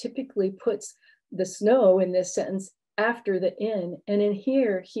English typically puts the snow in this sentence after the in, and in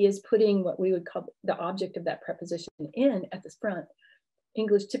here, he is putting what we would call the object of that preposition in at the front.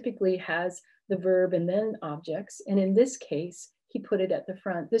 English typically has the verb and then objects, and in this case, he put it at the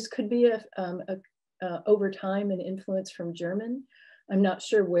front. This could be over time an influence from German. I'm not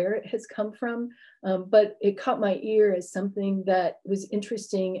sure where it has come from, but it caught my ear as something that was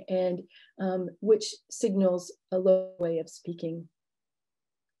interesting and which signals a low way of speaking.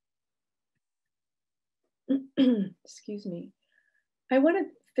 Excuse me. I want to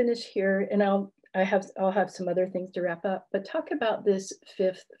finish here, and I'll have some other things to wrap up, but talk about this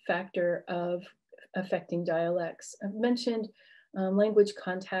fifth factor of affecting dialects. I've mentioned language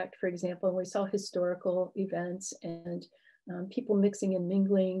contact, for example, and we saw historical events and people mixing and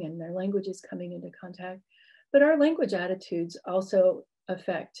mingling and their languages coming into contact. But our language attitudes also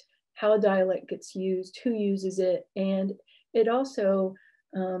affect how a dialect gets used, who uses it, and it also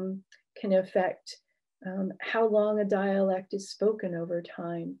can affect how long a dialect is spoken over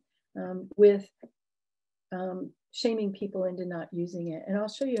time, with shaming people into not using it. And I'll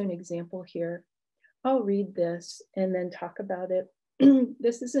show you an example here. I'll read this and then talk about it.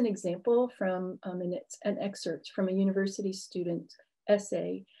 This is an example from, and it's an excerpt from a university student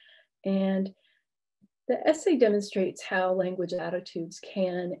essay. And the essay demonstrates how language attitudes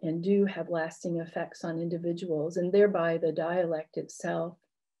can and do have lasting effects on individuals, and thereby the dialect itself.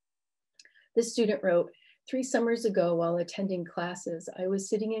 This student wrote, 3 summers ago while attending classes, I was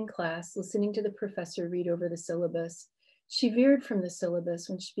sitting in class listening to the professor read over the syllabus. She veered from the syllabus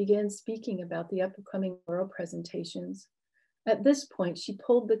when she began speaking about the upcoming oral presentations. At this point, she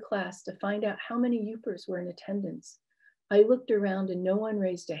polled the class to find out how many Yoopers were in attendance. I looked around and no one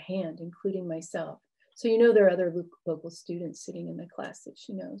raised a hand, including myself. So you know there are other local students sitting in the class that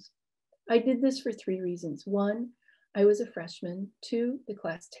she knows. I did this for 3 reasons. 1, I was a freshman. 2, the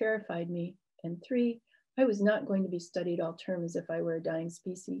class terrified me. And 3, I was not going to be studied all term as if I were a dying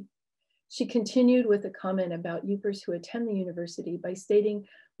species. She continued with a comment about Yoopers who attend the university by stating,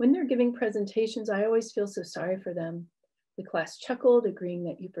 when they're giving presentations, I always feel so sorry for them. The class chuckled, agreeing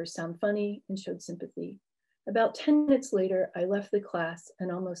that Yoopers sound funny, and showed sympathy. About 10 minutes later, I left the class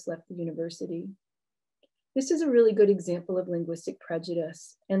and almost left the university. This is a really good example of linguistic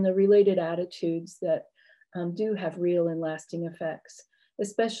prejudice and the related attitudes that do have real and lasting effects,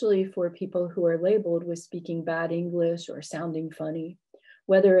 especially for people who are labeled with speaking bad English or sounding funny,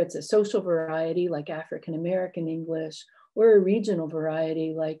 whether it's a social variety like African American English or a regional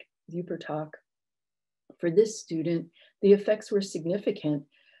variety like Yooper Talk. For this student, the effects were significant.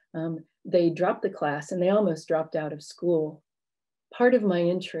 They dropped the class and they almost dropped out of school. Part of my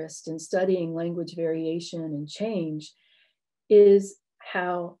interest in studying language variation and change is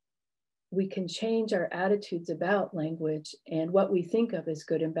how we can change our attitudes about language and what we think of as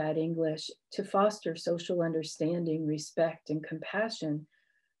good and bad English to foster social understanding, respect, and compassion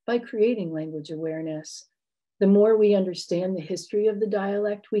by creating language awareness. The more we understand the history of the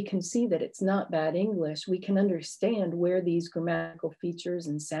dialect, we can see that it's not bad English. We can understand where these grammatical features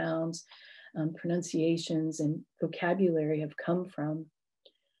and sounds, pronunciations, and vocabulary have come from.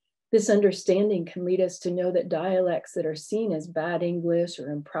 This understanding can lead us to know that dialects that are seen as bad English or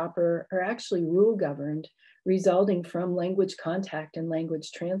improper are actually rule governed, resulting from language contact and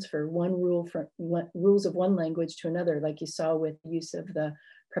language transfer, rules of one language to another, like you saw with the use of the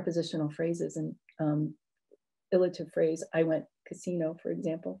prepositional phrases and illative phrase, I went casino, for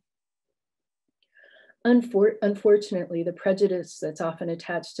example. Unfortunately, the prejudice that's often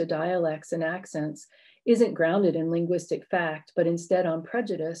attached to dialects and accents isn't grounded in linguistic fact, but instead on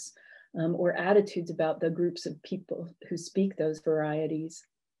prejudice or attitudes about the groups of people who speak those varieties.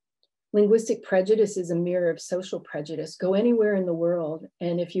 Linguistic prejudice is a mirror of social prejudice. Go anywhere in the world,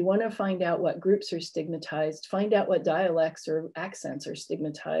 and if you want to find out what groups are stigmatized, find out what dialects or accents are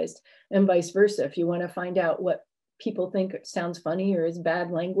stigmatized, and vice versa. If you want to find out what people think sounds funny or is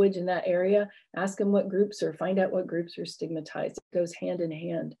bad language in that area, ask them what groups or find out what groups are stigmatized. It goes hand in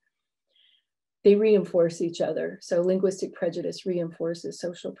hand. They reinforce each other. So linguistic prejudice reinforces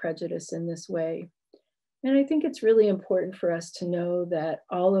social prejudice in this way. And I think it's really important for us to know that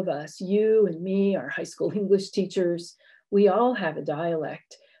all of us, you and me, our high school English teachers, we all have a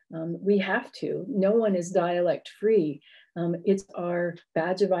dialect. We have to. No one is dialect free. It's our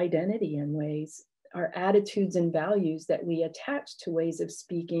badge of identity in ways, our attitudes and values that we attach to ways of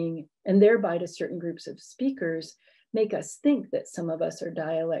speaking and thereby to certain groups of speakers make us think that some of us are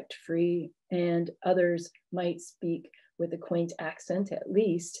dialect free and others might speak with a quaint accent at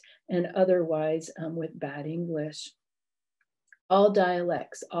least, and otherwise with bad English. All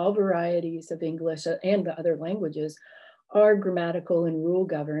dialects, all varieties of English and the other languages are grammatical and rule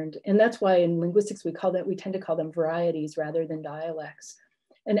governed. And that's why in linguistics, we tend to call them varieties rather than dialects.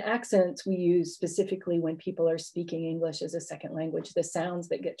 And accents we use specifically when people are speaking English as a second language, the sounds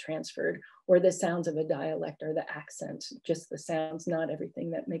that get transferred or the sounds of a dialect are the accent, just the sounds, not everything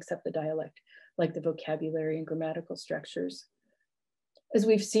that makes up the dialect, like the vocabulary and grammatical structures. As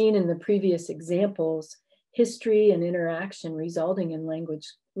we've seen in the previous examples, history and interaction resulting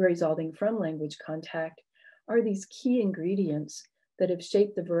from language contact are these key ingredients that have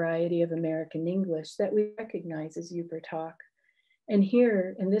shaped the variety of American English that we recognize as Yooper Talk. And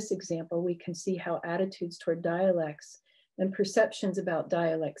here in this example, we can see how attitudes toward dialects and perceptions about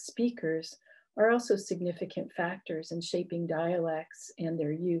dialect speakers are also significant factors in shaping dialects and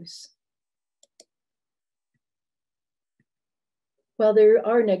their use. While there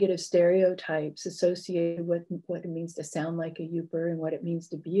are negative stereotypes associated with what it means to sound like a Yooper and what it means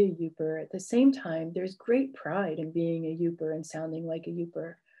to be a Yooper, at the same time, there's great pride in being a Yooper and sounding like a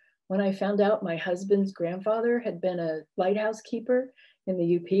Yooper. When I found out my husband's grandfather had been a lighthouse keeper in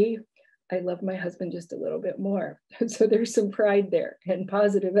the UP, I loved my husband just a little bit more. So there's some pride there and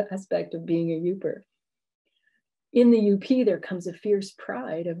positive aspect of being a Yooper. In the UP, there comes a fierce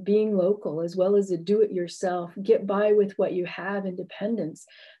pride of being local as well as a do-it-yourself, get by with what you have independence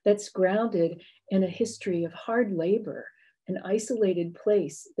that's grounded in a history of hard labor, an isolated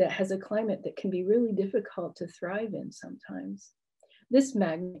place that has a climate that can be really difficult to thrive in sometimes. This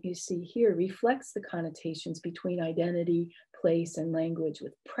magnet you see here reflects the connotations between identity, place, and language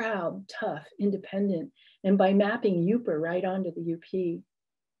with proud, tough, independent, and by mapping Yooper right onto the UP.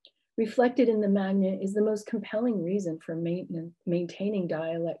 Reflected in the magnet is the most compelling reason for maintaining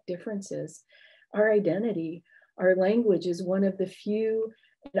dialect differences. Our identity, our language is one of the few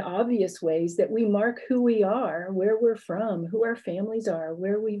and obvious ways that we mark who we are, where we're from, who our families are,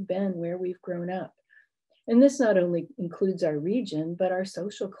 where we've been, where we've grown up. And this not only includes our region, but our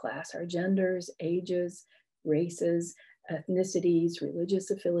social class, our genders, ages, races, ethnicities,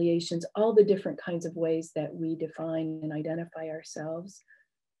 religious affiliations, all the different kinds of ways that we define and identify ourselves.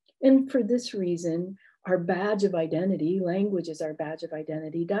 And for this reason, our badge of identity, language is our badge of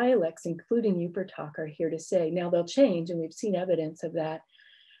identity, dialects, including Yooper Talk, are here to stay. Now they'll change, and we've seen evidence of that.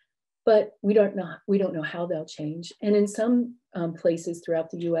 but we don't know how they'll change. And in some places throughout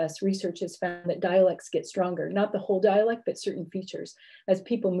the US, research has found that dialects get stronger, not the whole dialect, but certain features. As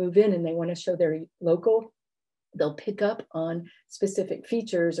people move in and they want to show their local, they'll pick up on specific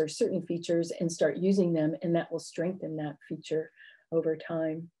features or certain features and start using them, and that will strengthen that feature over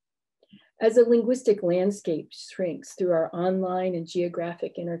time. As a linguistic landscape shrinks through our online and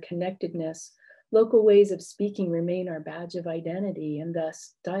geographic interconnectedness, local ways of speaking remain our badge of identity, and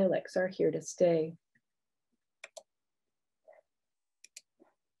thus dialects are here to stay.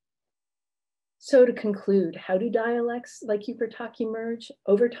 So to conclude, how do dialects like Yooper Talk emerge?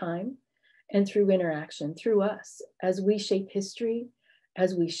 Over time and through interaction, through us, as we shape history,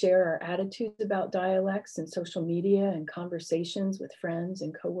 as we share our attitudes about dialects in social media and conversations with friends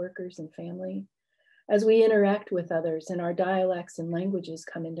and coworkers and family, as we interact with others and our dialects and languages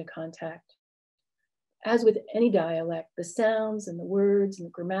come into contact. As with any dialect, the sounds and the words and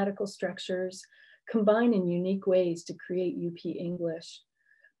the grammatical structures combine in unique ways to create UP English.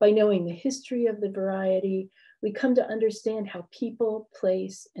 By knowing the history of the variety, we come to understand how people,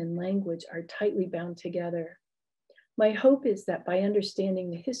 place, and language are tightly bound together. My hope is that by understanding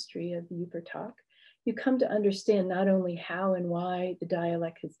the history of Yooper Talk, you come to understand not only how and why the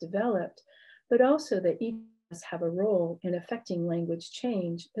dialect has developed, but also that each of us have a role in affecting language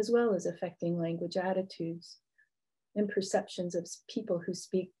change, as well as affecting language attitudes and perceptions of people who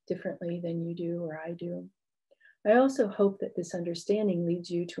speak differently than you do or I do. I also hope that this understanding leads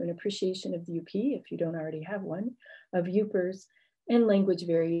you to an appreciation of the UP, if you don't already have one, of Yoopers and language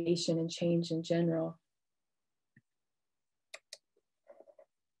variation and change in general.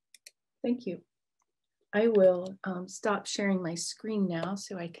 Thank you. I will stop sharing my screen now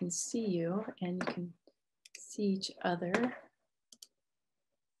so I can see you and you can see each other.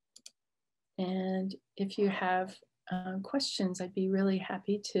 And if you have questions, I'd be really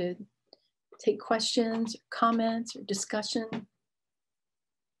happy to take questions, or comments, or discussion.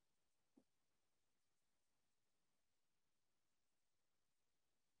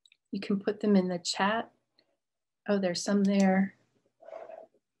 You can put them in the chat. Oh, there's some there.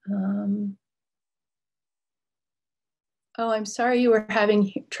 Oh, I'm sorry you were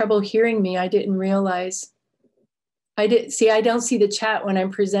having trouble hearing me. I didn't realize. I don't see the chat when I'm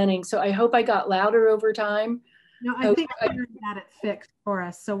presenting. So I hope I got louder over time. No, I think I got it fixed for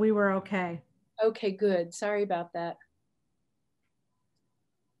us, so we were okay. Okay, good. Sorry about that.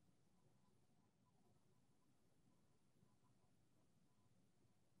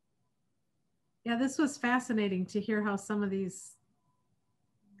 Yeah, this was fascinating to hear how some of the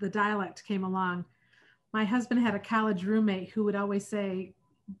dialect came along. My husband had a college roommate who would always say,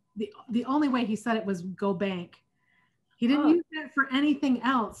 the only way he said it was go bank. He didn't use that for anything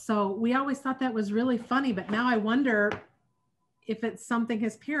else. So we always thought that was really funny, but now I wonder if it's something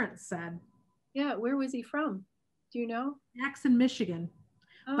his parents said. Yeah, where was he from? Do you know? Jackson, Michigan.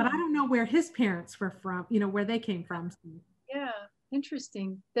 Oh. But I don't know where his parents were from, you know, where they came from. Yeah,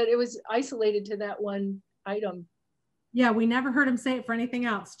 interesting that it was isolated to that one item. Yeah, we never heard him say it for anything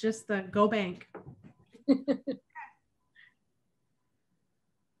else, just the go bank.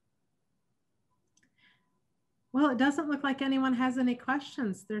 Well, it doesn't look like anyone has any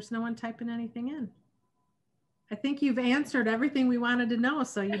questions. There's no one typing anything in. I think you've answered everything we wanted to know,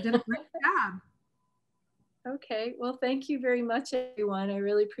 so you did a great job. Okay, well, thank you very much, everyone. I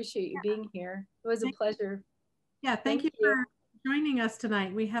really appreciate you being here. It was a pleasure. Yeah, thank you for joining us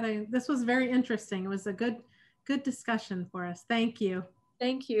tonight. This was very interesting. It was a good discussion for us. Thank you.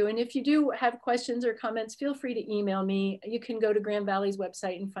 Thank you. And if you do have questions or comments, feel free to email me. You can go to Grand Valley's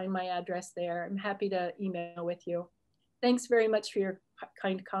website and find my address there. I'm happy to email with you. Thanks very much for your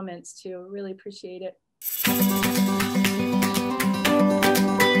kind comments too. Really appreciate it.